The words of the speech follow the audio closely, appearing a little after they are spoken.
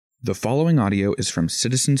The following audio is from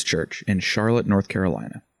Citizens Church in Charlotte, North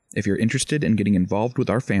Carolina. If you're interested in getting involved with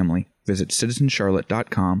our family, visit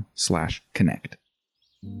citizenscharlotte.com/connect.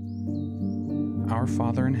 Our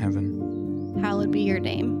Father in heaven, hallowed be your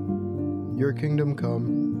name. Your kingdom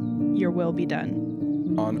come. Your will be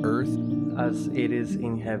done. On earth as it is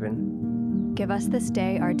in heaven. Give us this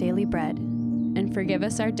day our daily bread, and forgive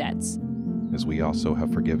us our debts, as we also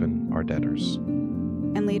have forgiven our debtors.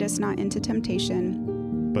 And lead us not into temptation,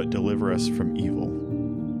 but deliver us from evil.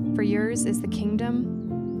 For yours is the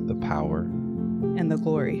kingdom, the power, and the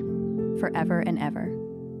glory, forever and ever.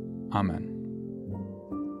 Amen.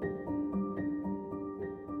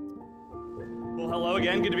 Well, hello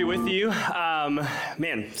again. Good to be with you.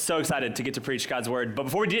 Man, so excited to get to preach God's word. But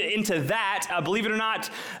before we get into that, believe it or not,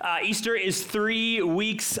 Easter is 3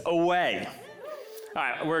 weeks away. All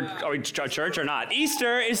right, are we church or not?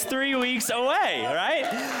 Easter is 3 weeks away, right?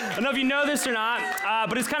 I don't know if you know this or not,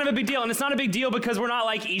 but it's kind of a big deal. And it's not a big deal because we're not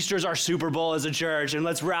like Easter's our Super Bowl as a church and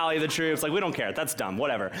let's rally the troops. Like, we don't care. That's dumb,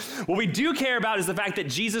 whatever. What we do care about is the fact that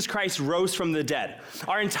Jesus Christ rose from the dead.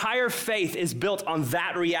 Our entire faith is built on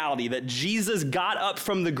that reality, that Jesus got up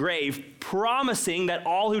from the grave, promising that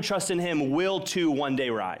all who trust in him will too one day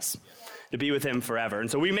rise to be with him forever. And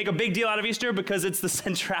so we make a big deal out of Easter because it's the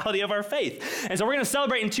centrality of our faith. And so we're going to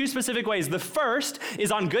celebrate in two specific ways. The first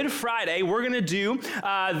is on Good Friday, we're going to do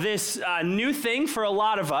this new thing for a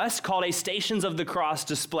lot of us called a Stations of the Cross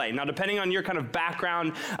display. Now, depending on your kind of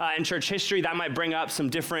background in church history, that might bring up some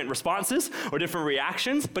different responses or different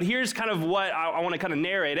reactions. But here's kind of what I want to kind of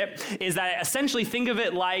narrate it, is that essentially think of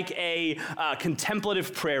it like a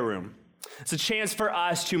contemplative prayer room. It's a chance for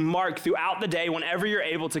us to mark throughout the day, whenever you're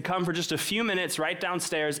able, to come for just a few minutes right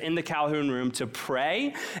downstairs in the Calhoun room to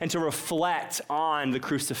pray and to reflect on the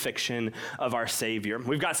crucifixion of our Savior.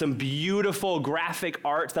 We've got some beautiful graphic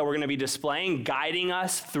art that we're going to be displaying, guiding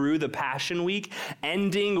us through the Passion Week,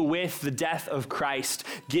 ending with the death of Christ,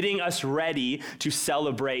 getting us ready to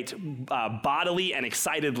celebrate bodily and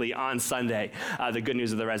excitedly on Sunday, the good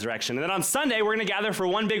news of the resurrection. And then on Sunday, we're going to gather for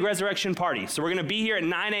one big resurrection party. So we're going to be here at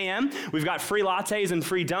 9 a.m. We've got free lattes and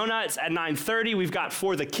free donuts at 9:30. We've got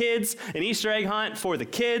for the kids, an Easter egg hunt for the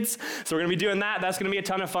kids. So we're going to be doing that. That's going to be a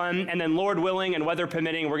ton of fun. And then Lord willing and weather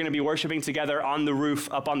permitting, we're going to be worshiping together on the roof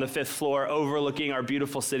up on the 5th floor, overlooking our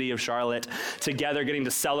beautiful city of Charlotte, together getting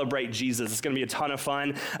to celebrate Jesus. It's going to be a ton of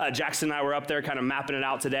fun. Jackson and I were up there kind of mapping it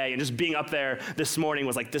out today, and just being up there this morning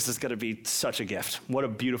was like, this is going to be such a gift. What a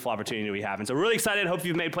beautiful opportunity we have. And so really excited. Hope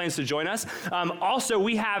you've made plans to join us. Also,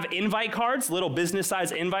 we have invite cards, little business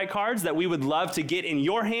size invite cards that we would love to get in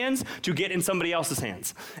your hands to get in somebody else's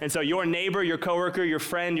hands. And so your neighbor, your coworker, your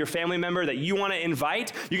friend, your family member that you want to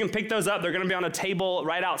invite, you can pick those up. They're going to be on a table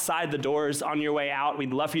right outside the doors on your way out.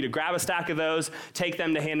 We'd love for you to grab a stack of those, take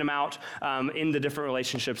them to hand them out in the different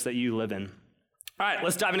relationships that you live in. All right,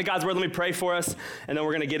 let's dive into God's word. Let me pray for us, and then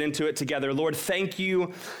we're going to get into it together. Lord, thank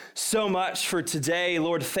you so much for today.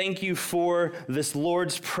 Lord, thank you for this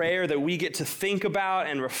Lord's Prayer that we get to think about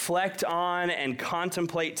and reflect on and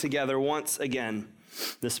contemplate together once again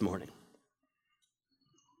this morning.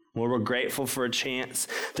 Lord, we're grateful for a chance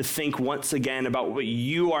to think once again about what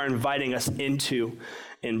you are inviting us into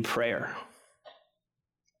in prayer.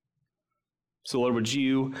 So, Lord, would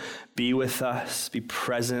you be with us, be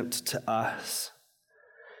present to us?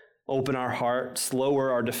 Open our hearts,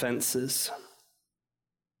 lower our defenses.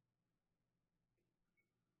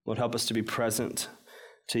 Lord, help us to be present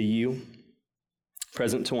to you,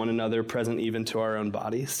 present to one another, present even to our own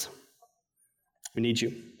bodies. We need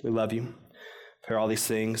you. We love you. Pray all these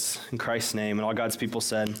things in Christ's name. And all God's people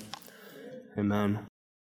said, amen.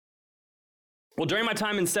 Well, during my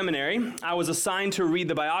time in seminary, I was assigned to read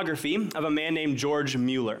the biography of a man named George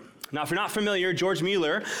Mueller. Now, if you're not familiar, George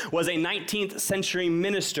Mueller was a 19th century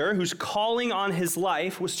minister whose calling on his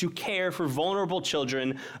life was to care for vulnerable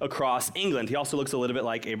children across England. He also looks a little bit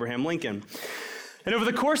like Abraham Lincoln. And over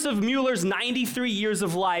the course of Mueller's 93 years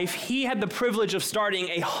of life, he had the privilege of starting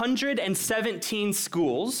 117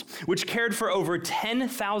 schools, which cared for over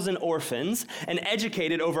 10,000 orphans and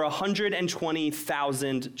educated over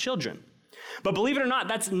 120,000 children. But believe it or not,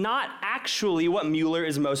 that's not actually what Mueller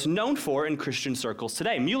is most known for in Christian circles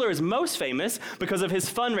today. Mueller is most famous because of his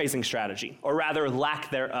fundraising strategy, or rather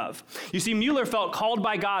lack thereof. You see, Mueller felt called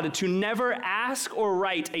by God to never ask or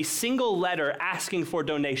write a single letter asking for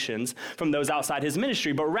donations from those outside his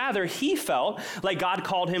ministry, but rather he felt like God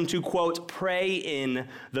called him to, quote, pray in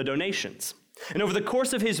the donations. And over the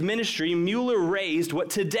course of his ministry, Mueller raised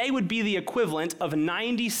what today would be the equivalent of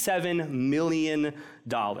 $97 million,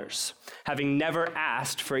 having never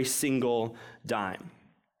asked for a single dime.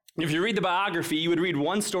 If you read the biography, you would read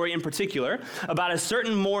one story in particular about a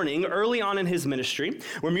certain morning early on in his ministry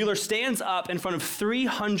where Mueller stands up in front of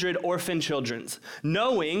 300 orphan children,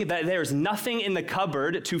 knowing that there's nothing in the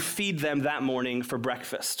cupboard to feed them that morning for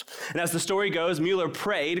breakfast. And as the story goes, Mueller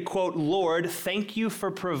prayed, quote, "Lord, thank you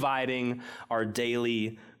for providing our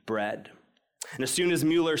daily bread." And as soon as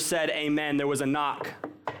Mueller said amen, there was a knock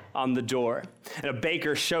on the door. And a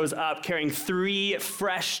baker shows up carrying 3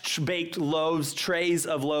 fresh baked trays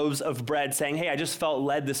of loaves of bread, saying, "Hey, I just felt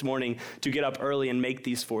led this morning to get up early and make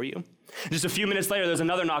these for you." Just a few minutes later, there's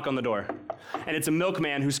another knock on the door. And it's a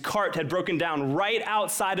milkman whose cart had broken down right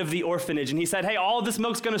outside of the orphanage. And he said, "Hey, all of this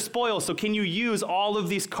milk's going to spoil, so can you use all of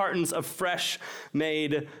these cartons of fresh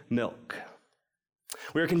made milk?"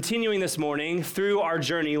 We are continuing this morning through our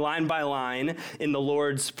journey line by line in the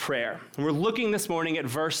Lord's Prayer. And we're looking this morning at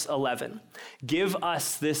verse 11. Give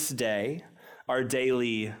us this day our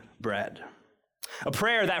daily bread. A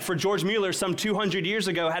prayer that for George Mueller some 200 years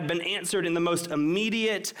ago had been answered in the most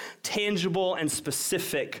immediate, tangible, and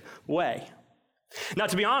specific way. Now,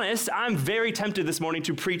 to be honest, I'm very tempted this morning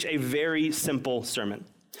to preach a very simple sermon.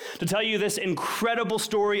 To tell you this incredible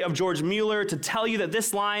story of George Mueller, to tell you that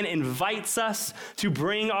this line invites us to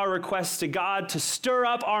bring our requests to God, to stir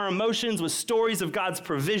up our emotions with stories of God's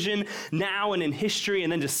provision now and in history,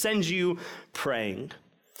 and then to send you praying.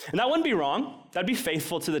 And that wouldn't be wrong. That'd be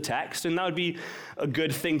faithful to the text, and that would be a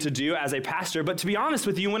good thing to do as a pastor. But to be honest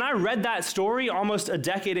with you, when I read that story almost a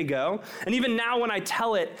decade ago, and even now when I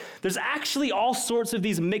tell it, there's actually all sorts of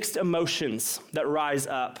these mixed emotions that rise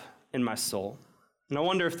up in my soul. And I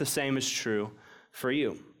wonder if the same is true for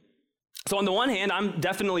you. So on the one hand, I'm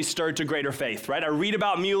definitely stirred to greater faith, right? I read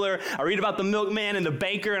about Mueller, I read about the milkman and the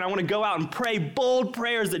baker, and I want to go out and pray bold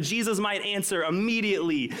prayers that Jesus might answer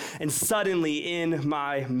immediately and suddenly in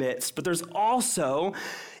my midst. But there's also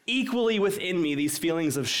equally within me these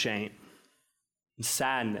feelings of shame and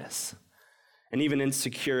sadness and even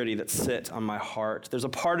insecurity that sit on my heart. There's a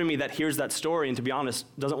part of me that hears that story and, to be honest,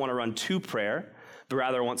 doesn't want to run to prayer, but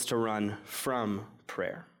rather wants to run from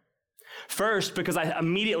prayer. First, because I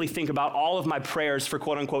immediately think about all of my prayers for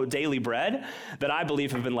quote unquote daily bread that I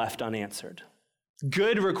believe have been left unanswered.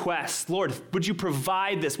 Good requests. Lord, would you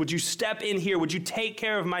provide this? Would you step in here? Would you take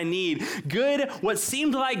care of my need? Good, what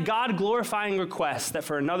seemed like God glorifying requests that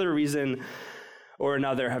for another reason or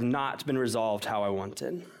another have not been resolved how I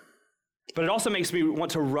wanted. But it also makes me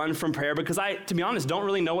want to run from prayer because I, to be honest, don't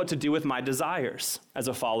really know what to do with my desires as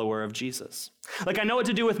a follower of Jesus. Like I know what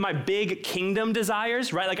to do with my big kingdom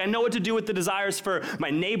desires, right? Like I know what to do with the desires for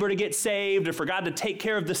my neighbor to get saved or for God to take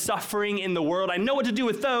care of the suffering in the world. I know what to do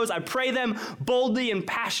with those. I pray them boldly and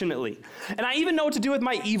passionately. And I even know what to do with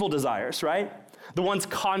my evil desires, right? The ones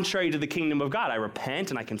contrary to the kingdom of God. I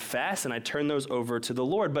repent and I confess and I turn those over to the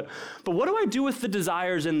Lord. But what do I do with the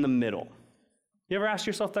desires in the middle? You ever ask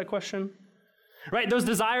yourself that question? Right? Those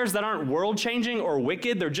desires that aren't world-changing or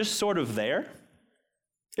wicked, they're just sort of there.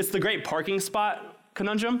 It's the great parking spot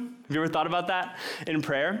conundrum. Have you ever thought about that in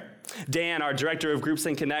prayer? Dan, our director of Groups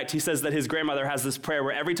and Connect, he says that his grandmother has this prayer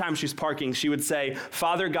where every time she's parking, she would say,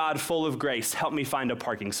 "Father God, full of grace, help me find a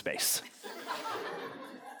parking space."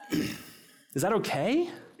 Is that okay?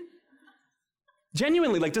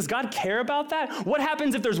 Genuinely, like, does God care about that? What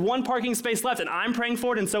happens if there's one parking space left and I'm praying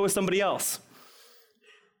for it and so is somebody else?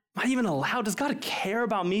 Am I even allowed? Does God care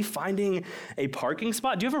about me finding a parking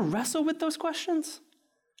spot? Do you ever wrestle with those questions?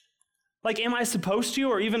 Like, am I supposed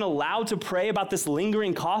to or even allowed to pray about this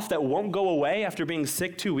lingering cough that won't go away after being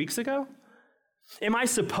sick 2 weeks ago? Am I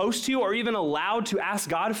supposed to or even allowed to ask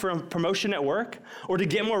God for a promotion at work or to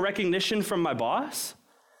get more recognition from my boss?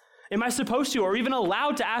 Am I supposed to or even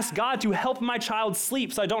allowed to ask God to help my child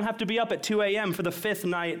sleep so I don't have to be up at 2 a.m. for the 5th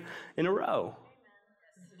night in a row?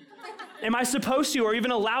 Am I supposed to or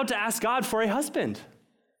even allowed to ask God for a husband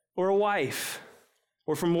or a wife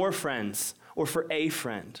or for more friends or for a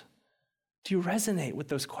friend? Do you resonate with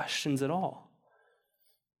those questions at all?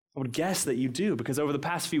 I would guess that you do, because over the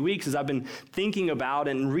past few weeks, as I've been thinking about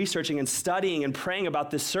and researching and studying and praying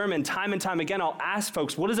about this sermon, time and time again, I'll ask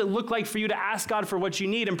folks, what does it look like for you to ask God for what you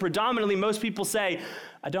need? And predominantly, most people say,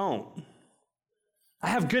 I don't. I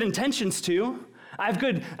have good intentions to. I have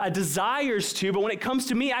good desires to, but when it comes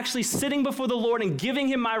to me actually sitting before the Lord and giving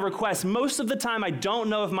him my requests, most of the time I don't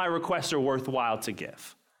know if my requests are worthwhile to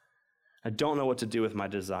give. I don't know what to do with my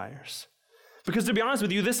desires. Because to be honest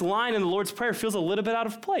with you, this line in the Lord's Prayer feels a little bit out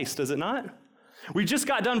of place, does it not? We just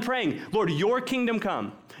got done praying, Lord, your kingdom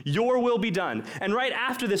come, your will be done. And right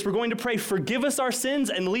after this, we're going to pray, forgive us our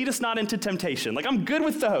sins and lead us not into temptation. Like, I'm good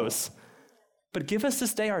with those. But give us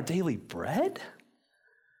this day our daily bread?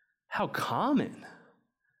 How common,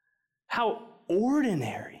 how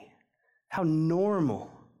ordinary. how normal.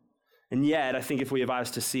 And yet, I think if we have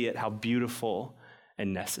eyes to see it, how beautiful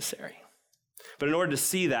and necessary. But in order to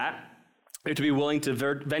see that, we have to be willing to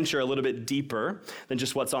venture a little bit deeper than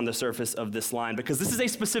just what's on the surface of this line, because this is a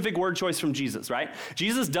specific word choice from Jesus, right?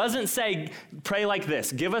 Jesus doesn't say, pray like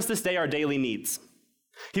this, give us this day our daily needs.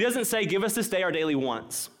 He doesn't say, give us this day our daily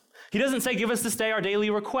wants. He doesn't say, give us this day our daily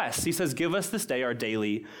requests. He says, give us this day our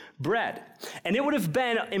daily bread. And it would have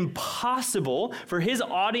been impossible for his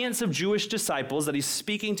audience of Jewish disciples that he's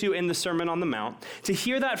speaking to in the Sermon on the Mount to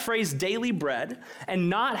hear that phrase daily bread and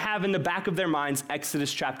not have in the back of their minds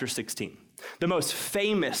Exodus chapter 16. The most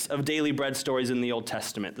famous of daily bread stories in the Old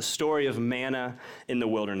Testament, the story of manna in the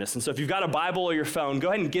wilderness. And so if you've got a Bible or your phone, go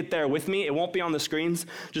ahead and get there with me. It won't be on the screens.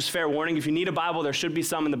 Just fair warning, if you need a Bible, there should be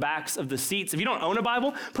some in the backs of the seats. If you don't own a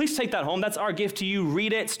Bible, please take that home. That's our gift to you.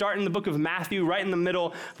 Read it. Start in the book of Matthew, right in the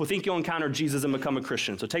middle. We'll think you'll encounter Jesus and become a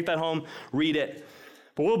Christian. So take that home, read it.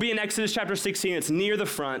 But we'll be in Exodus chapter 16. It's near the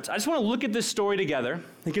front. I just want to look at this story together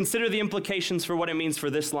and consider the implications for what it means for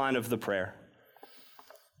this line of the prayer.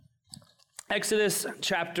 Exodus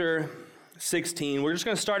chapter 16. We're just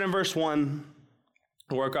going to start in verse 1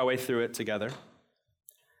 and work our way through it together. To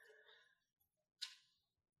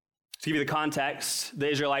give you the context, the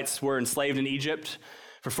Israelites were enslaved in Egypt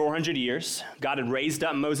for 400 years. God had raised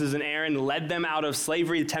up Moses and Aaron, led them out of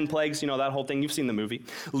slavery, the 10 plagues, you know, that whole thing. You've seen the movie.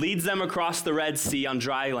 Leads them across the Red Sea on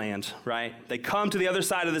dry land, right? They come to the other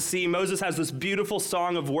side of the sea. Moses has this beautiful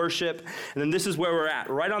song of worship. And then this is where we're at,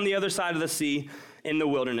 right on the other side of the sea, in the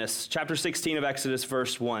wilderness. Chapter 16 of Exodus,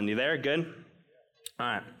 verse 1. You there? Good? All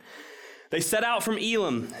right. They set out from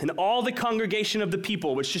Elim, and all the congregation of the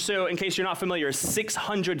people, which, just so in case you're not familiar, is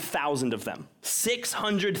 600,000 of them.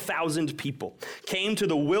 600,000 people came to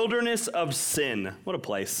the wilderness of Sin. What a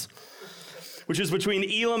place. Which is between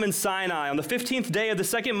Elim and Sinai, on the 15th day of the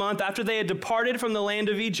second month after they had departed from the land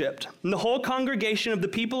of Egypt. And the whole congregation of the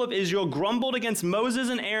people of Israel grumbled against Moses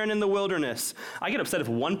and Aaron in the wilderness. I get upset if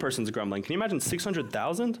one person's grumbling. Can you imagine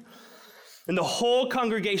 600,000? And the whole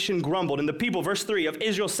congregation grumbled. And the people, verse 3, of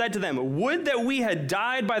Israel said to them, would that we had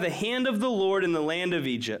died by the hand of the Lord in the land of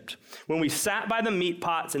Egypt, when we sat by the meat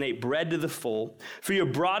pots and ate bread to the full. For you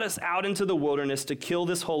brought us out into the wilderness to kill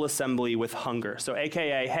this whole assembly with hunger. So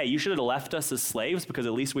AKA, hey, you should have left us as slaves because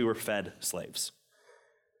at least we were fed slaves.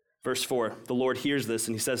 Verse 4, the Lord hears this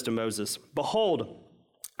and he says to Moses, behold,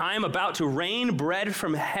 I am about to rain bread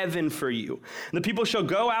from heaven for you. And the people shall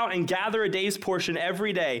go out and gather a day's portion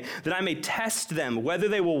every day, that I may test them whether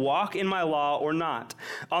they will walk in my law or not.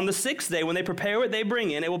 On the sixth day, when they prepare what they bring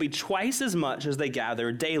in, it will be twice as much as they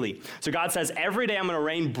gather daily. So God says, every day I'm going to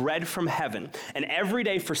rain bread from heaven. And every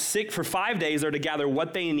day for 5 days, they're to gather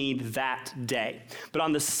what they need that day. But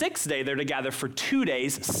on the sixth day, they're to gather for 2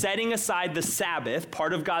 days, setting aside the Sabbath,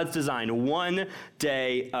 part of God's design, 1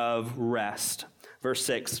 day of rest. Verse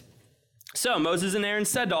 6, so Moses and Aaron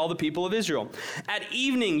said to all the people of Israel, at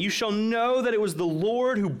evening you shall know that it was the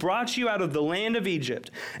Lord who brought you out of the land of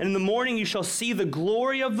Egypt. And in the morning you shall see the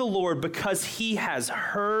glory of the Lord, because he has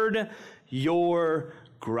heard your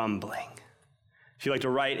grumbling. If you like to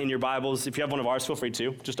write in your Bibles, if you have one of ours, feel free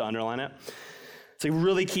to, just to underline it. It's a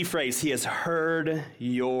really key phrase. He has heard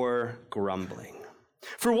your grumbling.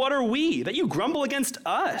 For what are we, that you grumble against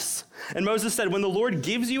us? And Moses said, when the Lord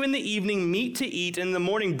gives you in the evening meat to eat, and in the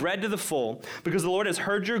morning bread to the full, because the Lord has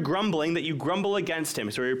heard your grumbling, that you grumble against him.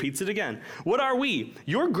 So he repeats it again. What are we?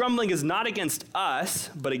 Your grumbling is not against us,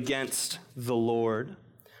 but against the Lord.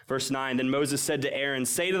 Verse 9, then Moses said to Aaron,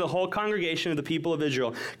 say to the whole congregation of the people of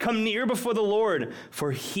Israel, come near before the Lord,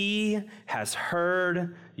 for he has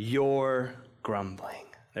heard your grumbling.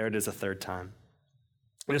 There it is a third time.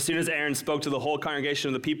 And as soon as Aaron spoke to the whole congregation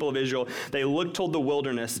of the people of Israel, they looked toward the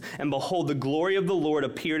wilderness, and behold, the glory of the Lord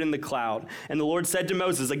appeared in the cloud. And the Lord said to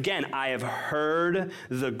Moses, again, I have heard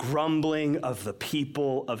the grumbling of the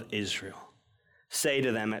people of Israel. Say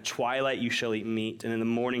to them, at twilight you shall eat meat, and in the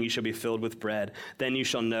morning you shall be filled with bread. Then you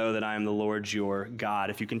shall know that I am the Lord your God.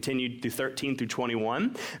 If you continue through 13 through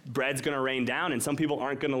 21, bread's going to rain down, and some people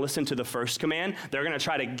aren't going to listen to the first command. They're going to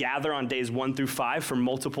try to gather on days 1 through 5 for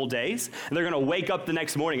multiple days, and they're going to wake up the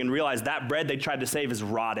next morning and realize that bread they tried to save is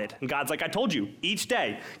rotted. And God's like, I told you, each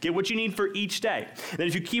day, get what you need for each day. And then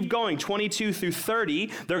if you keep going, 22 through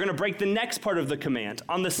 30, they're going to break the next part of the command.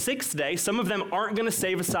 On the 6th day, some of them aren't going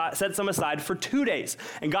to set some aside for 2 days.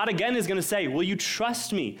 And God again is going to say, will you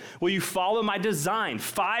trust me? Will you follow my design?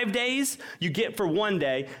 5 days you get for 1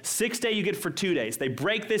 day. 6th day you get for 2 days. They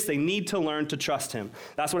break this. They need to learn to trust him.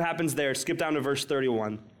 That's what happens there. Skip down to verse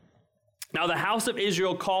 31. Now the house of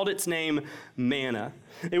Israel called its name manna.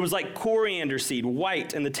 It was like coriander seed,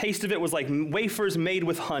 white, and the taste of it was like wafers made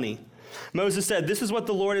with honey. Moses said, "This is what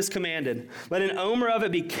the Lord has commanded. Let an omer of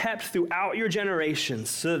it be kept throughout your generations,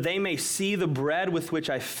 so that they may see the bread with which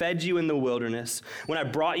I fed you in the wilderness when I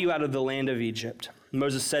brought you out of the land of Egypt."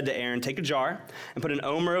 Moses said to Aaron, "Take a jar and put an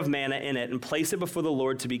omer of manna in it and place it before the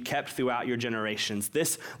Lord to be kept throughout your generations."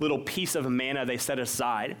 This little piece of manna they set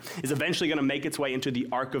aside is eventually going to make its way into the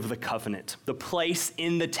Ark of the Covenant, the place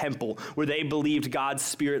in the temple where they believed God's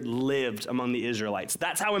Spirit lived among the Israelites.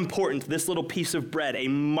 That's how important this little piece of bread, a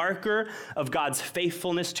marker of God's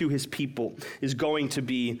faithfulness to his people, is going to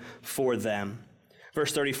be for them.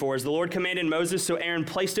 Verse 34, as the Lord commanded Moses, so Aaron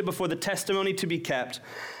placed it before the testimony to be kept.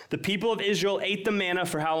 The people of Israel ate the manna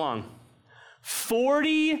for how long?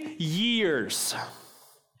 40 years.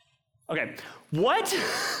 Okay, what?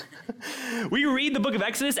 We read the book of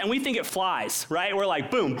Exodus and we think it flies, right? We're like,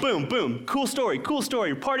 boom, boom, boom. Cool story,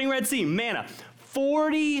 parting Red Sea, manna.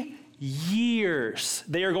 40 years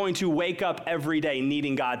they are going to wake up every day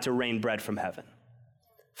needing God to rain bread from heaven.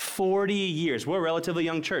 40 years. We're a relatively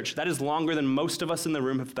young church. That is longer than most of us in the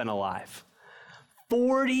room have been alive.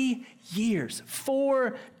 40 years,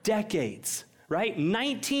 4 decades, right?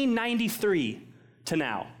 1993 to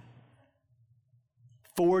now.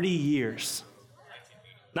 40 years.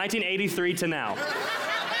 1983 to now.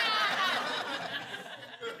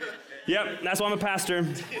 Yep, that's why I'm a pastor.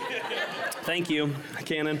 Thank you,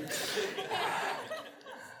 Cannon.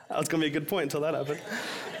 That was going to be a good point until that happened.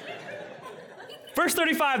 Verse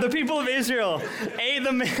 35, the people of Israel ate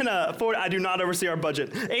the manna, I do not oversee our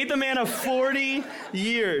budget, ate the manna 40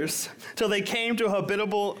 years till they came to a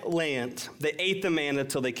habitable land. They ate the manna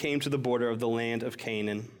till they came to the border of the land of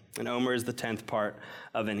Canaan. An omer is the 10th part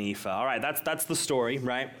of an ephah. All right, that's the story,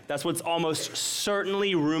 right? That's what's almost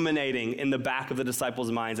certainly ruminating in the back of the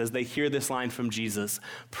disciples' minds as they hear this line from Jesus.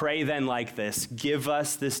 Pray then like this, give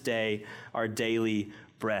us this day our daily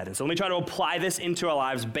bread. And so let me try to apply this into our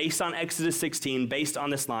lives based on Exodus 16, based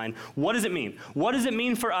on this line. What does it mean? What does it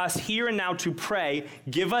mean for us here and now to pray,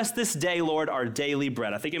 give us this day, Lord, our daily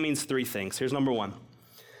bread? I think it means 3 things. Here's number 1.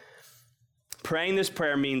 Praying this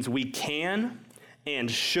prayer means we can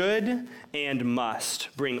and should and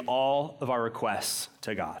must bring all of our requests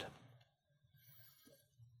to God.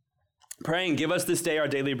 Praying, give us this day our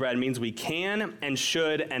daily bread means we can and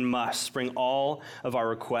should and must bring all of our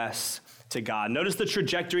requests to God. Notice the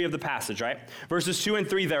trajectory of the passage, right? Verses 2 and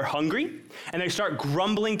 3, they're hungry, and they start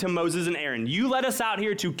grumbling to Moses and Aaron. You led us out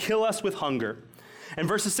here to kill us with hunger. And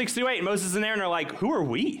verses 6 through 8, Moses and Aaron are like, who are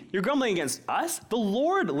we? You're grumbling against us? The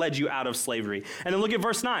Lord led you out of slavery. And then look at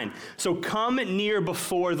verse 9. So come near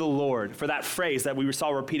before the Lord, for that phrase that we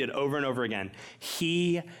saw repeated over and over again.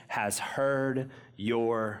 He has heard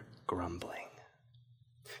your grumbling.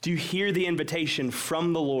 Do you hear the invitation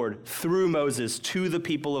from the Lord through Moses to the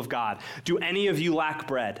people of God? Do any of you lack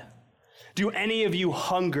bread? Do any of you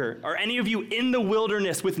hunger? Are any of you in the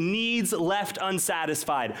wilderness with needs left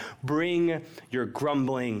unsatisfied? Bring your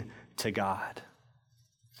grumbling to God.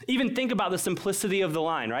 Even think about the simplicity of the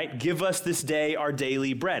line, right? Give us this day our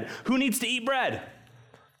daily bread. Who needs to eat bread?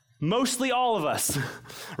 Mostly all of us,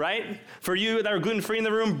 right? For you that are gluten-free in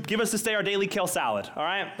the room, give us this day our daily kale salad, all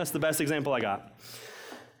right? That's the best example I got.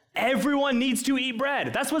 Everyone needs to eat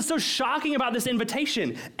bread. That's what's so shocking about this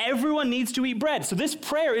invitation. Everyone needs to eat bread. So this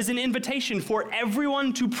prayer is an invitation for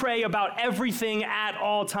everyone to pray about everything at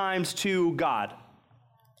all times to God.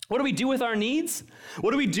 What do we do with our needs?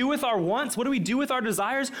 What do we do with our wants? What do we do with our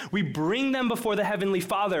desires? We bring them before the Heavenly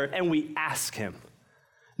Father and we ask Him.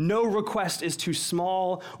 No request is too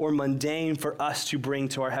small or mundane for us to bring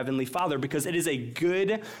to our Heavenly Father because it is a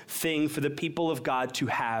good thing for the people of God to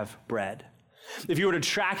have bread. If you were to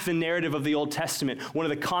track the narrative of the Old Testament, one of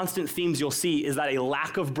the constant themes you'll see is that a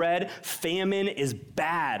lack of bread, famine, is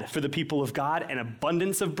bad for the people of God, and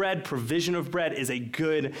abundance of bread, provision of bread, is a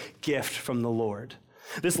good gift from the Lord.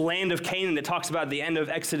 This land of Canaan that talks about at the end of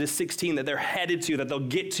Exodus 16 that they're headed to, that they'll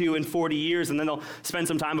get to in 40 years, and then they'll spend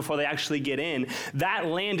some time before they actually get in, that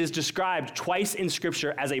land is described twice in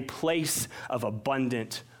Scripture as a place of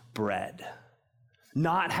abundant bread.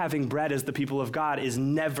 Not having bread as the people of God is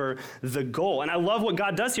never the goal. And I love what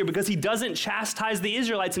God does here because He doesn't chastise the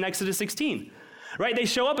Israelites in Exodus 16, right? They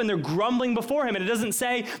show up and they're grumbling before Him, and it doesn't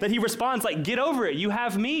say that He responds like, get over it, you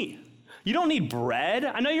have me. You don't need bread.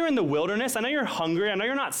 I know you're in the wilderness. I know you're hungry. I know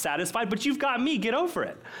you're not satisfied, but you've got me, get over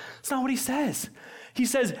it. That's not what He says. He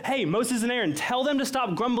says, hey, Moses and Aaron, tell them to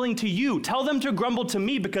stop grumbling to you. Tell them to grumble to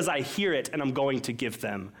me because I hear it and I'm going to give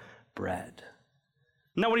them bread.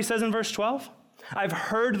 Isn't that what He says in verse 12? I've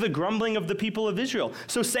heard the grumbling of the people of Israel.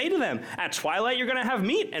 So say to them, at twilight you're going to have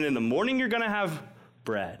meat, and in the morning you're going to have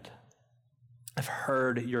bread. I've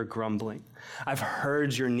heard your grumbling. I've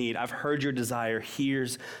heard your need. I've heard your desire.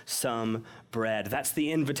 Here's some bread. That's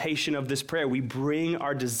the invitation of this prayer. We bring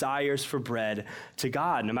our desires for bread to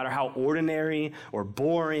God, no matter how ordinary or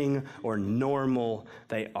boring or normal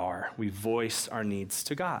they are. We voice our needs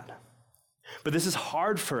to God. But this is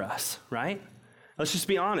hard for us, right? Let's just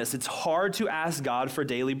be honest. It's hard to ask God for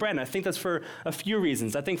daily bread. And I think that's for a few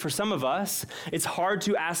reasons. I think for some of us, it's hard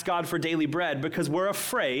to ask God for daily bread because we're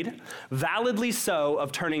afraid, validly so,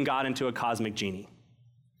 of turning God into a cosmic genie.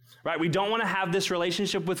 Right? We don't want to have this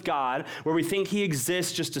relationship with God where we think he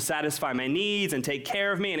exists just to satisfy my needs and take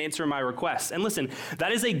care of me and answer my requests. And listen,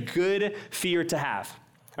 that is a good fear to have.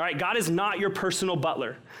 All right, God is not your personal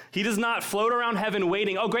butler. He does not float around heaven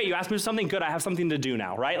waiting, oh great, you asked me for something, good, I have something to do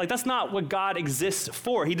now, right? Like that's not what God exists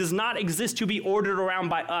for. He does not exist to be ordered around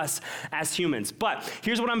by us as humans. But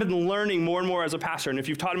here's what I've been learning more and more as a pastor, and if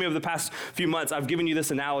you've taught me over the past few months, I've given you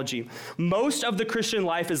this analogy. Most of the Christian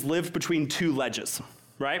life is lived between two ledges,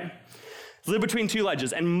 right? Live between two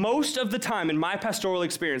ledges, and most of the time in my pastoral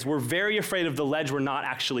experience, we're very afraid of the ledge we're not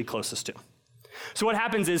actually closest to. So what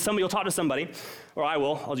happens is you'll talk to somebody, or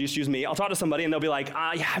I'll just use me. I'll talk to somebody and they'll be like,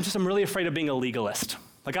 I'm really afraid of being a legalist.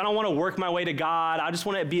 Like, I don't want to work my way to God. I just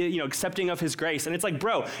want to be, accepting of his grace. And it's like,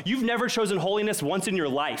 bro, you've never chosen holiness once in your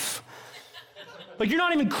life. Like, you're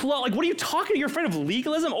not even close. Like, what are you talking to? You're afraid of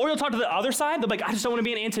legalism? Or you'll talk to the other side. They're like, I just don't want to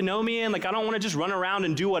be an antinomian. Like, I don't want to just run around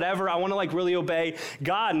and do whatever. I want to really obey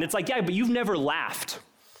God. And it's like, yeah, but you've never laughed.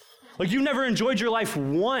 Like, you've never enjoyed your life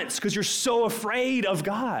once because you're so afraid of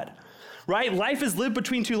God. Right? Life is lived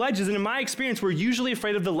between two ledges, and in my experience, we're usually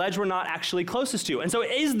afraid of the ledge we're not actually closest to. And so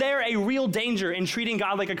is there a real danger in treating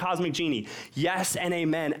God like a cosmic genie? Yes and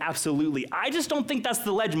amen, absolutely. I just don't think that's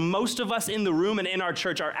the ledge most of us in the room and in our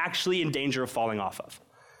church are actually in danger of falling off of.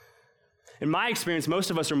 In my experience,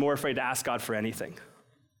 most of us are more afraid to ask God for anything,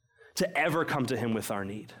 to ever come to him with our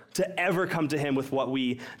need, to ever come to him with what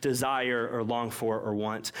we desire or long for or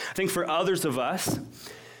want. I think for others of us,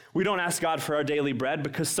 we don't ask God for our daily bread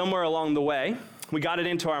because somewhere along the way, we got it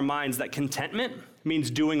into our minds that contentment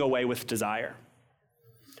means doing away with desire.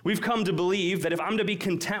 We've come to believe that if I'm to be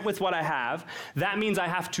content with what I have, that means I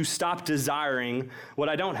have to stop desiring what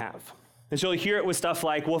I don't have. And so you'll hear it with stuff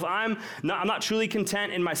like, well, if I'm not truly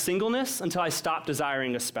content in my singleness until I stop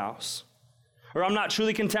desiring a spouse. Or I'm not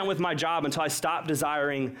truly content with my job until I stop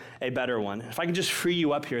desiring a better one. If I can just free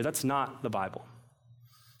you up here, that's not the Bible.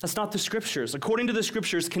 That's not the scriptures. According to the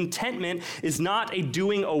scriptures, contentment is not a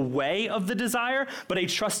doing away of the desire, but a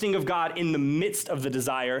trusting of God in the midst of the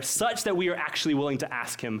desire, such that we are actually willing to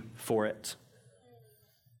ask him for it.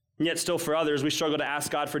 And yet still for others, we struggle to ask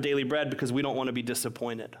God for daily bread because we don't want to be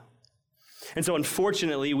disappointed. And so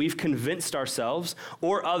unfortunately, we've convinced ourselves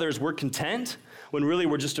or others we're content when really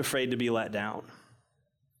we're just afraid to be let down.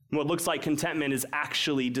 And what looks like contentment is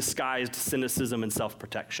actually disguised cynicism and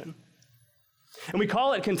self-protection. And we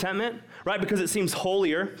call it contentment, right, because it seems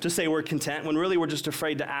holier to say we're content when really we're just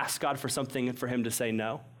afraid to ask God for something and for him to say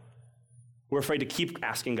no. We're afraid to keep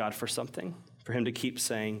asking God for something, for him to keep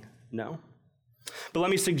saying no. But let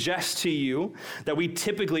me suggest to you that we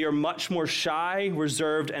typically are much more shy,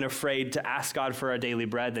 reserved, and afraid to ask God for our daily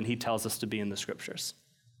bread than he tells us to be in the scriptures.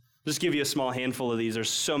 Just give you a small handful of these. There's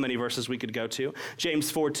so many verses we could go to.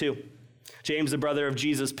 James 4:2. James, the brother of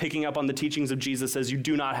Jesus, picking up on the teachings of Jesus, says, you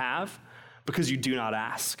do not have because you do not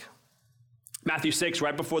ask. Matthew 6,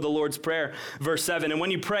 right before the Lord's Prayer, verse 7, and when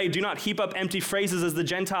you pray, do not heap up empty phrases as the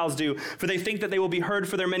Gentiles do, for they think that they will be heard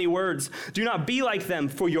for their many words. Do not be like them,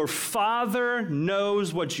 for your Father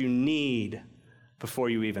knows what you need before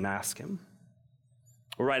you even ask him.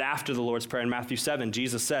 Or right after the Lord's Prayer in Matthew 7,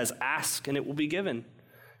 Jesus says, ask and it will be given.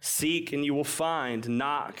 Seek and you will find.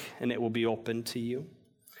 Knock and it will be opened to you.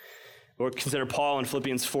 Or consider Paul in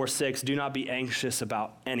Philippians 4:6, do not be anxious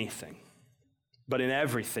about anything, but in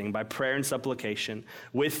everything, by prayer and supplication,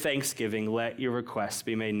 with thanksgiving, let your requests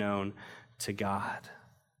be made known to God.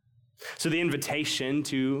 So the invitation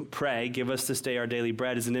to pray, give us this day our daily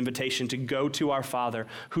bread, is an invitation to go to our Father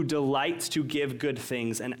who delights to give good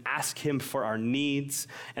things and ask him for our needs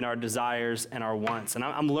and our desires and our wants. And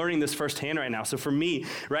I'm learning this firsthand right now. So for me,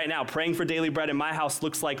 right now, praying for daily bread in my house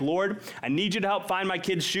looks like, Lord, I need you to help find my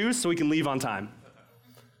kids' shoes so we can leave on time.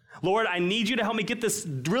 Lord, I need you to help me get this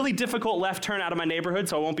really difficult left turn out of my neighborhood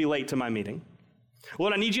so I won't be late to my meeting.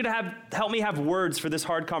 Lord, I need you to help me have words for this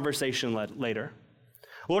hard conversation later.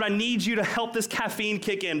 Lord, I need you to help this caffeine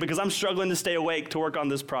kick in because I'm struggling to stay awake to work on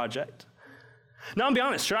this project. Now, I'll be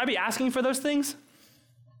honest, should I be asking for those things?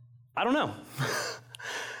 I don't know.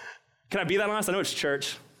 Can I be that honest? I know it's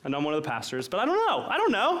church. and I'm one of the pastors, but I don't know. I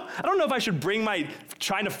don't know if I should bring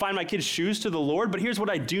trying to find my kids' shoes to the Lord, but here's what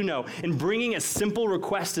I do know. In bringing a simple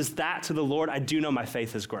request as that to the Lord, I do know my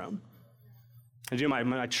faith has grown. I do know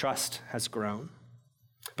my trust has grown.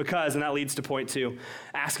 Because, and that leads to point 2,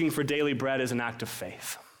 asking for daily bread is an act of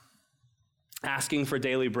faith. Asking for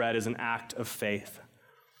daily bread is an act of faith.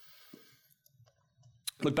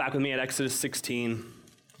 Look back with me at Exodus 16,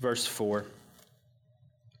 verse 4.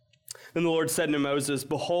 Then the Lord said to Moses,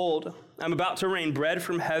 "Behold, I'm about to rain bread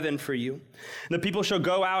from heaven for you. And the people shall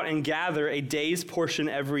go out and gather a day's portion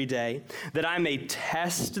every day, that I may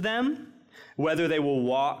test them whether they will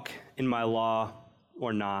walk in my law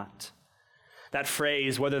or not." That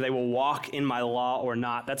phrase, whether they will walk in my law or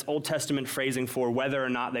not, that's Old Testament phrasing for whether or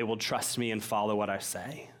not they will trust me and follow what I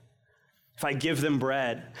say. If I give them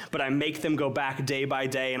bread, but I make them go back day by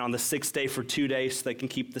day and on the 6th day for 2 days so they can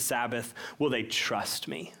keep the Sabbath, will they trust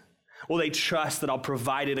me? Will they trust that I'll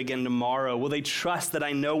provide it again tomorrow? Will they trust that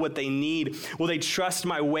I know what they need? Will they trust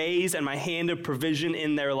my ways and my hand of provision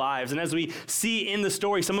in their lives? And as we see in the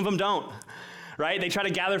story, some of them don't. Right? They try to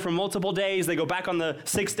gather for multiple days. They go back on the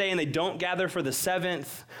 6th day and they don't gather for the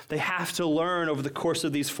 7th. They have to learn over the course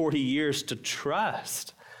of these 40 years to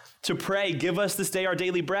trust, to pray, give us this day our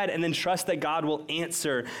daily bread, and then trust that God will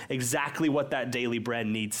answer exactly what that daily bread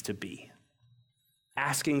needs to be.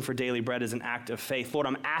 Asking for daily bread is an act of faith. Lord,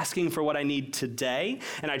 I'm asking for what I need today,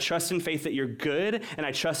 and I trust in faith that you're good, and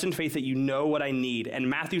I trust in faith that you know what I need. And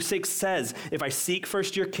Matthew 6 says, if I seek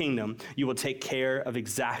first your kingdom, you will take care of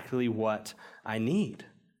exactly what I need.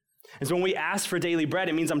 And so when we ask for daily bread,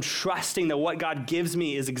 it means I'm trusting that what God gives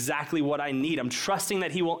me is exactly what I need. I'm trusting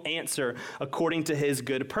that he will answer according to his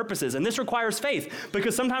good purposes. And this requires faith,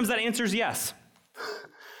 because sometimes that answer is yes.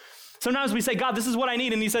 Sometimes we say, God, this is what I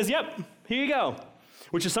need, and he says, yep, here you go,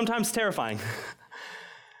 which is sometimes terrifying.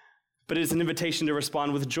 But it is an invitation to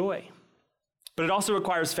respond with joy. But it also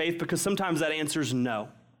requires faith, because sometimes that answer is no.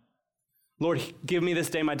 Lord, give me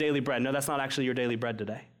this day my daily bread. No, that's not actually your daily bread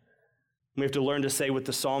today. We have to learn to say with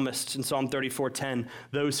the psalmist in Psalm 34:10,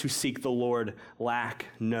 those who seek the Lord lack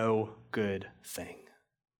no good thing.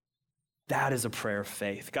 That is a prayer of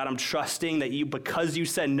faith. God, I'm trusting that you, because you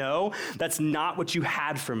said no, that's not what you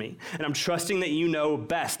had for me. And I'm trusting that you know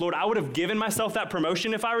best. Lord, I would have given myself that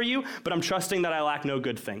promotion if I were you, but I'm trusting that I lack no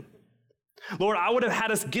good thing. Lord, I would have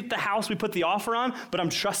had us get the house we put the offer on, but I'm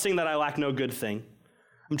trusting that I lack no good thing.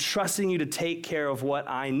 I'm trusting you to take care of what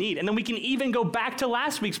I need. And then we can even go back to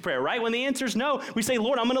last week's prayer, right? When the answer is no, we say,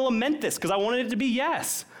 Lord, I'm going to lament this because I wanted it to be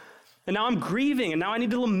yes. And now I'm grieving, and now I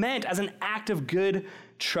need to lament as an act of good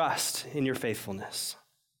trust in your faithfulness.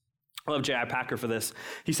 I love J.I. Packer for this.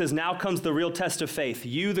 He says, now comes the real test of faith.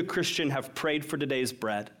 You, the Christian, have prayed for today's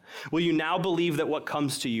bread. Will you now believe that what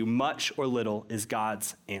comes to you, much or little, is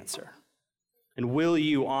God's answer? And will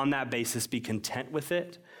you, on that basis, be content with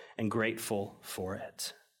it and grateful for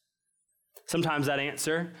it? Sometimes that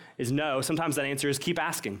answer is no. Sometimes that answer is keep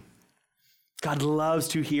asking. God loves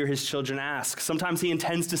to hear his children ask. Sometimes he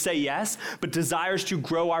intends to say yes, but desires to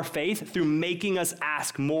grow our faith through making us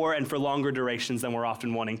ask more and for longer durations than we're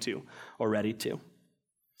often wanting to or ready to.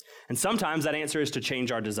 And sometimes that answer is to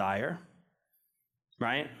change our desire,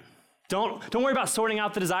 right? Don't worry about sorting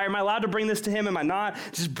out the desire. Am I allowed to bring this to him? Am I not?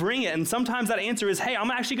 Just bring it. And sometimes that answer is, hey,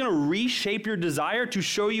 I'm actually going to reshape your desire to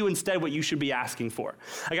show you instead what you should be asking for.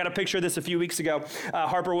 I got a picture of this a few weeks ago.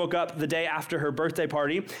 Harper woke up the day after her birthday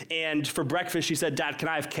party, and for breakfast, she said, Dad, can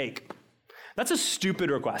I have cake? That's a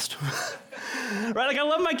stupid request, right? Like, I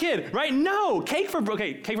love my kid, right? No, cake for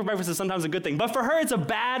breakfast is sometimes a good thing, but for her, it's a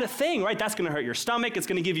bad thing, right? That's going to hurt your stomach. It's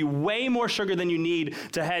going to give you way more sugar than you need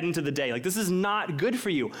to head into the day. Like, this is not good for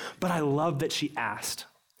you, but I love that she asked,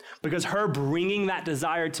 because her bringing that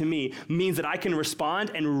desire to me means that I can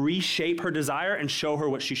respond and reshape her desire and show her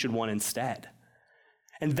what she should want instead.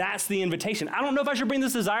 And that's the invitation. I don't know if I should bring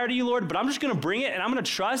this desire to you, Lord, but I'm just going to bring it, and I'm going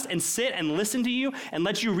to trust and sit and listen to you and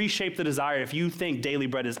let you reshape the desire if you think daily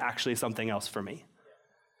bread is actually something else for me.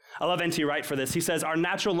 I love N.T. Wright for this. He says, our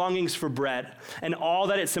natural longings for bread and all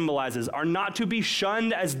that it symbolizes are not to be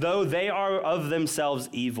shunned as though they are of themselves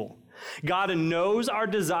evil. God knows our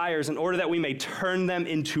desires in order that we may turn them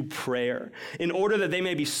into prayer, in order that they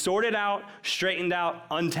may be sorted out, straightened out,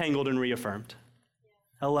 untangled, and reaffirmed.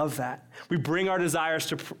 I love that. We bring our desires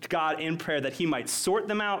to God in prayer that he might sort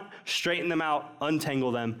them out, straighten them out,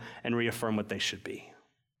 untangle them, and reaffirm what they should be.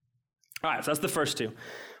 All right, so that's the first two.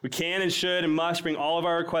 We can and should and must bring all of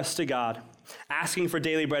our requests to God. Asking for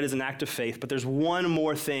daily bread is an act of faith, but there's one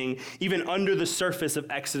more thing, even under the surface of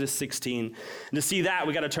Exodus 16. And to see that,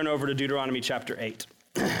 we got to turn over to Deuteronomy chapter 8.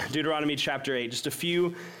 Deuteronomy chapter 8, just a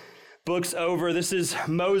few books over. This is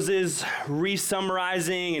Moses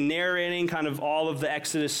re-summarizing and narrating kind of all of the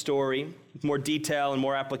Exodus story, with more detail and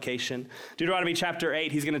more application. Deuteronomy chapter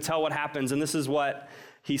 8, he's going to tell what happens, and this is what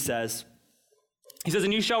he says. He says,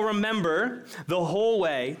 "And you shall remember the whole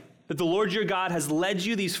way that the Lord your God has led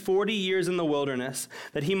you these 40 years in the wilderness,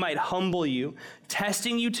 that he might humble you,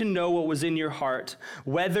 testing you to know what was in your heart,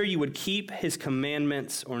 whether you would keep his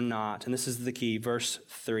commandments or not." And this is the key, verse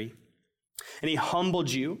 3. "And he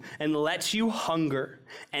humbled you and let you hunger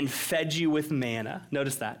and fed you with manna."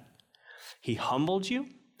 Notice that. He humbled you,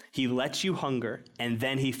 he let you hunger, and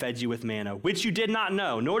then he fed you with manna, which you did not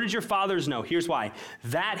know, nor did your fathers know. Here's why.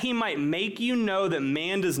 "That he might make you know that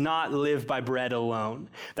man does not live by bread alone."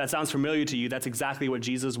 That sounds familiar to you. That's exactly what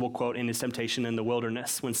Jesus will quote in his temptation in the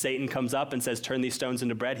wilderness. When Satan comes up and says, "Turn these stones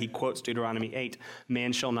into bread," he quotes Deuteronomy 8,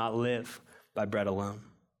 "Man shall not live by bread alone,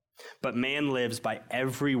 but man lives by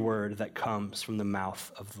every word that comes from the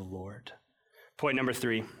mouth of the Lord." Point number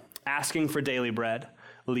 3, asking for daily bread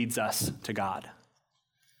leads us to God.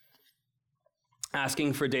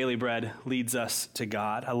 Asking for daily bread leads us to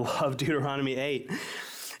God. I love Deuteronomy 8.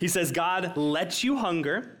 He says, God lets you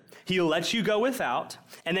hunger, he lets you go without,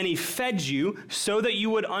 and then he fed you so that you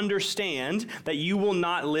would understand that you will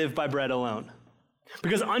not live by bread alone.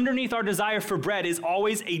 Because underneath our desire for bread is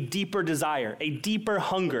always a deeper desire, a deeper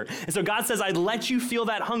hunger. And so God says, I let you feel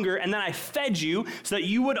that hunger, and then I fed you so that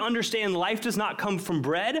you would understand life does not come from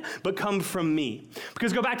bread, but come from me.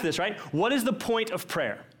 Because go back to this, right? What is the point of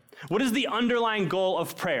prayer? What is the underlying goal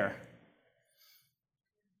of prayer?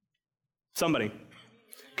 Somebody.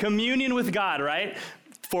 Communion with God, right?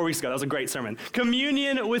 4 weeks ago, that was a great sermon.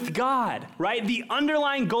 Communion with God, right? The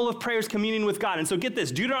underlying goal of prayer is communion with God. And so get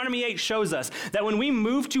this, Deuteronomy 8 shows us that when we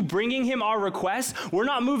move to bringing him our requests, we're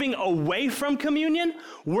not moving away from communion,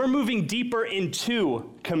 we're moving deeper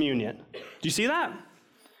into communion. Do you see that?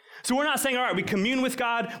 So we're not saying, all right, we commune with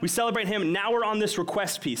God, we celebrate him, now we're on this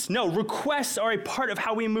request piece. No, requests are a part of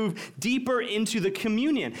how we move deeper into the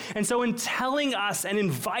communion. And so in telling us and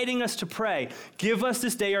inviting us to pray, give us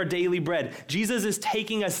this day our daily bread, Jesus is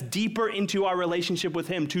taking us deeper into our relationship with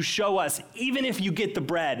him to show us, even if you get the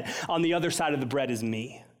bread, on the other side of the bread is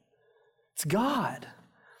me. It's God.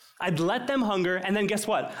 I'd let them hunger, and then guess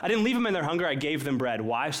what? I didn't leave them in their hunger, I gave them bread.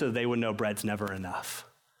 Why? So that they would know bread's never enough.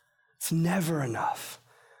 It's never enough.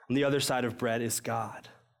 On the other side of bread is God.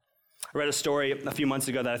 I read a story a few months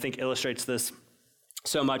ago that I think illustrates this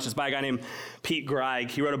so much. It's by a guy named Pete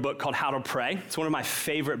Greig. He wrote a book called How to Pray. It's one of my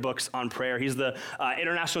favorite books on prayer. He's the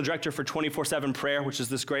international director for 24/7 Prayer, which is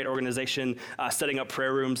this great organization setting up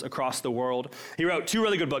prayer rooms across the world. He wrote 2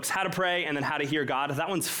 really good books, How to Pray and then How to Hear God. That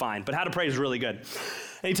one's fine, but How to Pray is really good.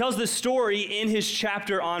 And he tells this story in his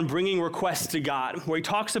chapter on bringing requests to God, where he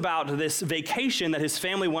talks about this vacation that his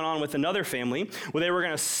family went on with another family, where they were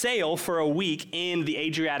going to sail for a week in the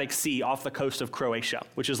Adriatic Sea off the coast of Croatia,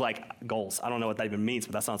 which is like goals. I don't know what that even means,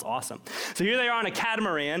 but that sounds awesome. So here they are on a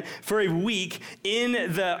catamaran for a week in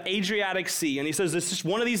the Adriatic Sea. And he says, this is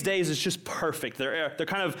one of these days is just perfect. They're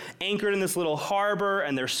kind of anchored in this little harbor,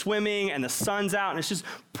 and they're swimming, and the sun's out, and it's just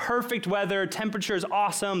perfect weather. Temperature is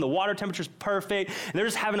awesome. The water temperature is perfect. And they're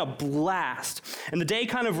just having a blast. And the day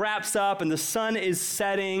kind of wraps up, and the sun is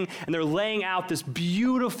setting, and they're laying out this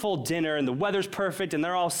beautiful dinner, and the weather's perfect, and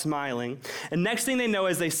they're all smiling. And next thing they know,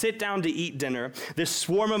 as they sit down to eat dinner, this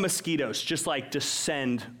swarm of mosquitoes just like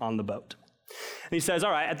descend on the boat. And he says,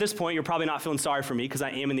 all right, at this point, you're probably not feeling sorry for me because I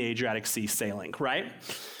am in the Adriatic Sea sailing, right?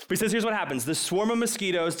 But he says, here's what happens. This swarm of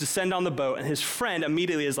mosquitoes descend on the boat, and his friend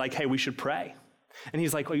immediately is like, hey, we should pray. And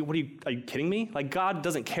he's like, are you kidding me? Like, God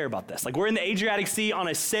doesn't care about this. Like, we're in the Adriatic Sea on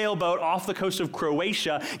a sailboat off the coast of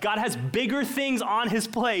Croatia. God has bigger things on his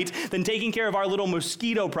plate than taking care of our little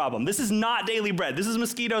mosquito problem. This is not daily bread. This is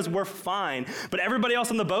mosquitoes. We're fine. But everybody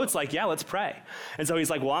else on the boat's like, yeah, let's pray. And so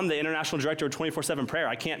he's like, well, I'm the international director of 24/7 Prayer.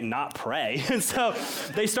 I can't not pray. And so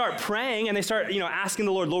they start praying, and they start, asking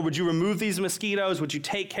the Lord, would you remove these mosquitoes? Would you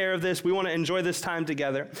take care of this? We want to enjoy this time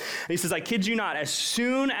together. And he says, I kid you not, as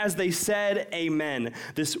soon as they said amen,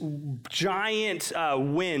 this giant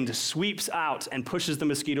wind sweeps out and pushes the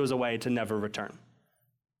mosquitoes away to never return.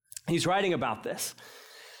 He's writing about this.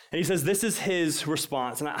 And he says, this is his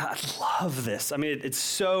response. And I love this. I mean, it's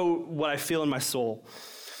so what I feel in my soul.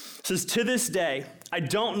 It says, to this day, I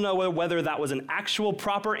don't know whether that was an actual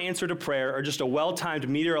proper answer to prayer or just a well-timed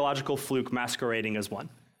meteorological fluke masquerading as one.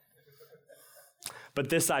 But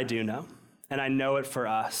this I do know. And I know it for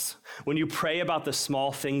us. When you pray about the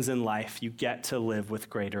small things in life, you get to live with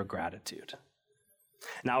greater gratitude.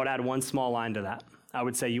 And I would add one small line to that. I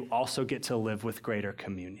would say you also get to live with greater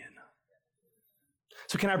communion.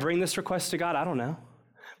 So can I bring this request to God? I don't know.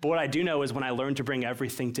 But what I do know is when I learn to bring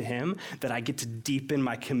everything to him, that I get to deepen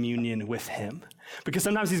my communion with him. Because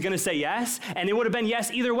sometimes he's going to say yes, and it would have been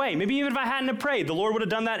yes either way. Maybe even if I hadn't have prayed, the Lord would have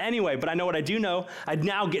done that anyway. But I know what I do know. I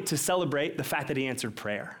now get to celebrate the fact that he answered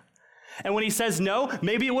prayer. And when he says no,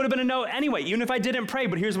 maybe it would have been a no anyway, even if I didn't pray.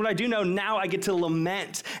 But here's what I do know. Now I get to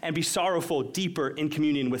lament and be sorrowful deeper in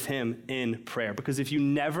communion with him in prayer. Because if you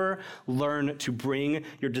never learn to bring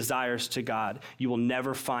your desires to God, you will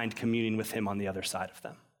never find communion with him on the other side of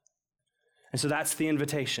them. And so that's the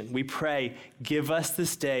invitation. We pray, give us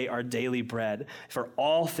this day our daily bread for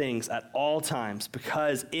all things at all times,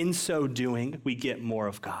 because in so doing, we get more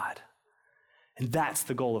of God. And that's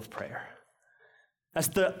the goal of prayer. That's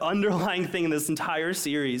the underlying thing in this entire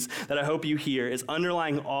series that I hope you hear is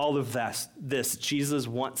underlying all of this. Jesus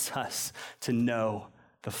wants us to know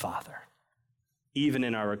the Father, even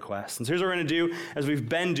in our requests. And so here's what we're going to do, as we've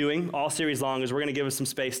been doing all series long, is we're going to give us some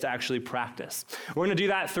space to actually practice. We're going to do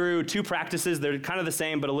that through two practices. They're kind of the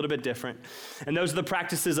same, but a little bit different. And those are the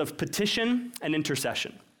practices of petition and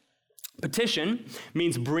intercession. Petition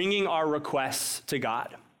means bringing our requests to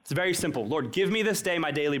God. It's very simple. Lord, give me this day my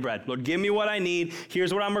daily bread. Lord, give me what I need.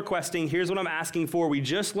 Here's what I'm requesting. Here's what I'm asking for. We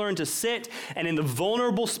just learn to sit, and in the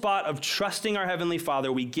vulnerable spot of trusting our Heavenly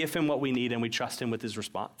Father, we give him what we need and we trust him with his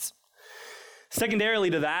response. Secondarily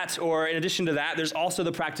to that, or in addition to that, there's also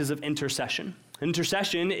the practice of intercession.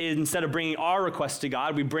 Intercession is, instead of bringing our requests to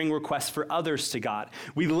God, we bring requests for others to God.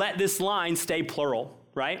 We let this line stay plural,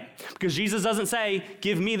 right? Because Jesus doesn't say,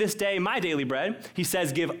 give me this day my daily bread. He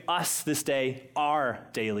says, give us this day our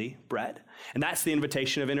daily bread. And that's the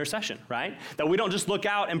invitation of intercession, right? That we don't just look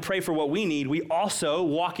out and pray for what we need. We also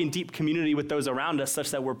walk in deep community with those around us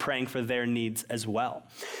such that we're praying for their needs as well.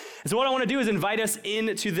 And so what I want to do is invite us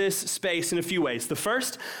into this space in a few ways. The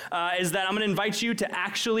first is that I'm going to invite you to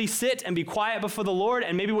actually sit and be quiet before the Lord,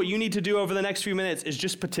 and maybe what you need to do over the next few minutes is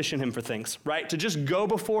just petition him for things, right? To just go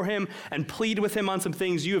before him and plead with him on some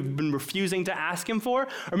things you have been refusing to ask him for,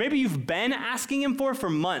 or maybe you've been asking him for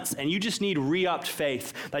months, and you just need re-upped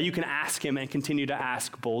faith that you can ask him and continue to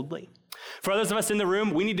ask boldly. For others of us in the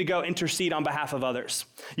room, we need to go intercede on behalf of others.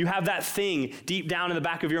 You have that thing deep down in the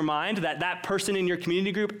back of your mind that person in your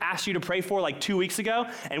community group asked you to pray for like 2 weeks ago,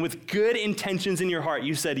 and with good intentions in your heart,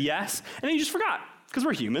 you said yes, and then you just forgot, because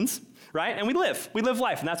we're humans, right? And we live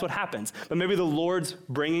life, and that's what happens. But maybe the Lord's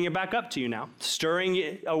bringing it back up to you now,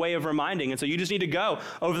 stirring a way of reminding, and so you just need to go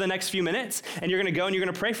over the next few minutes, and you're going to go and you're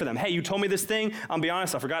going to pray for them. Hey, you told me this thing. I'll be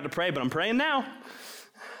honest, I forgot to pray, but I'm praying now.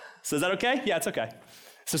 So is that okay? Yeah, it's okay.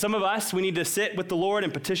 So some of us, we need to sit with the Lord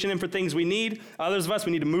and petition him for things we need. Others of us,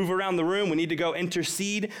 we need to move around the room. We need to go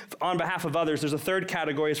intercede on behalf of others. There's a third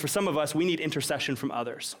category is for some of us, we need intercession from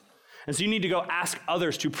others. And so you need to go ask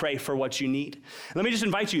others to pray for what you need. Let me just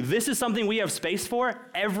invite you. This is something we have space for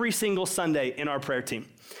every single Sunday in our prayer team.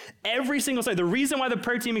 Every single Sunday. The reason why the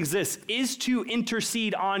prayer team exists is to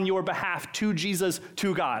intercede on your behalf to Jesus,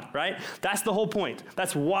 to God, right? That's the whole point.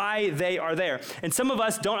 That's why they are there. And some of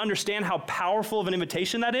us don't understand how powerful of an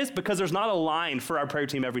invitation that is because there's not a line for our prayer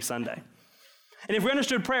team every Sunday. And if we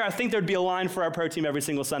understood prayer, I think there'd be a line for our prayer team every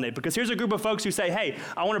single Sunday. Because here's a group of folks who say, hey,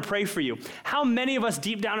 I want to pray for you. How many of us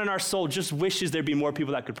deep down in our soul just wishes there'd be more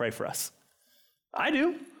people that could pray for us? I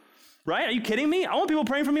do, right? Are you kidding me? I want people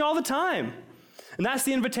praying for me all the time. And that's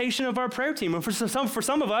the invitation of our prayer team. And for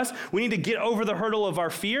some of us, we need to get over the hurdle of our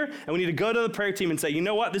fear, and we need to go to the prayer team and say, you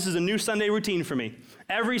know what? This is a new Sunday routine for me.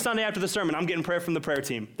 Every Sunday after the sermon, I'm getting prayer from the prayer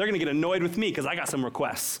team. They're going to get annoyed with me because I got some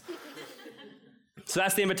requests. So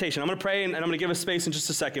that's the invitation. I'm going to pray, and I'm going to give us space in just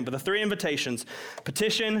a second. But the three invitations: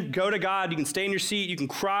 petition, go to God. You can stay in your seat. You can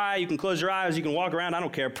cry. You can close your eyes. You can walk around. I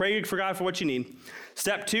don't care. Pray for God for what you need.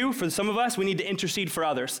 Step 2, for some of us, we need to intercede for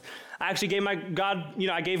others. I actually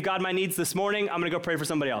gave God my needs this morning. I'm going to go pray for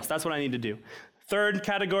somebody else. That's what I need to do. Third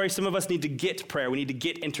category, some of us need to get prayer. We need to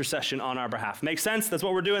get intercession on our behalf. Makes sense? That's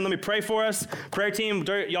what we're doing. Let me pray for us. Prayer team,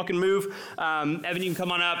 y'all can move. Evan, you can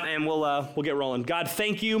come on up, and we'll get rolling. God,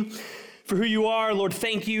 thank you for who you are. Lord,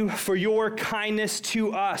 thank you for your kindness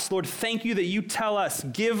to us. Lord, thank you that you tell us,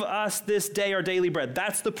 give us this day our daily bread.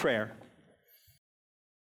 That's the prayer.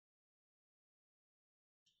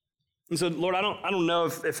 And so, Lord, I don't know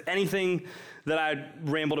if anything that I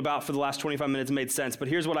rambled about for the last 25 minutes made sense, but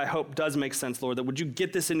here's what I hope does make sense, Lord, that would you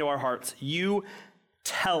get this into our hearts? You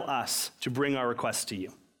tell us to bring our requests to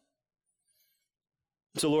you.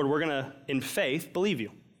 So, Lord, we're going to, in faith, believe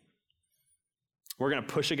you. We're going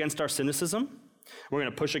to push against our cynicism. We're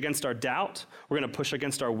going to push against our doubt. We're going to push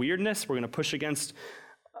against our weirdness. We're going to push against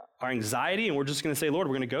our anxiety, and we're just going to say, Lord,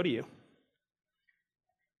 we're going to go to you.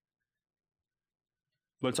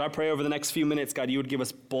 But so I pray over the next few minutes, God, you would give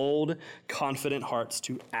us bold, confident hearts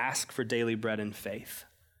to ask for daily bread in faith.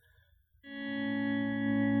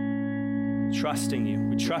 trusting you.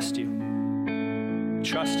 We trust you. We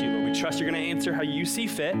trust you, Lord. We trust you're going to answer how you see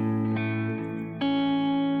fit.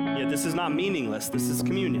 Yet this is not meaningless. This is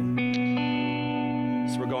communion.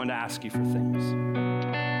 So we're going to ask you for things.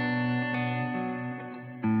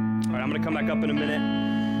 All right, I'm going to come back up in a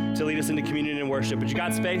minute to lead us into communion and worship. But you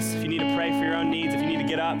got space. If you need to pray for your own needs, if you need to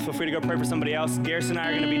get up, feel free to go pray for somebody else. Garrison and I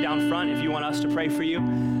are going to be down front if you want us to pray for you.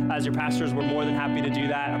 As your pastors, we're more than happy to do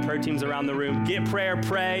that. Our prayer team's around the room. Get prayer,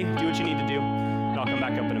 pray, do what you need to do. And I'll come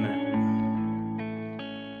back up in a minute.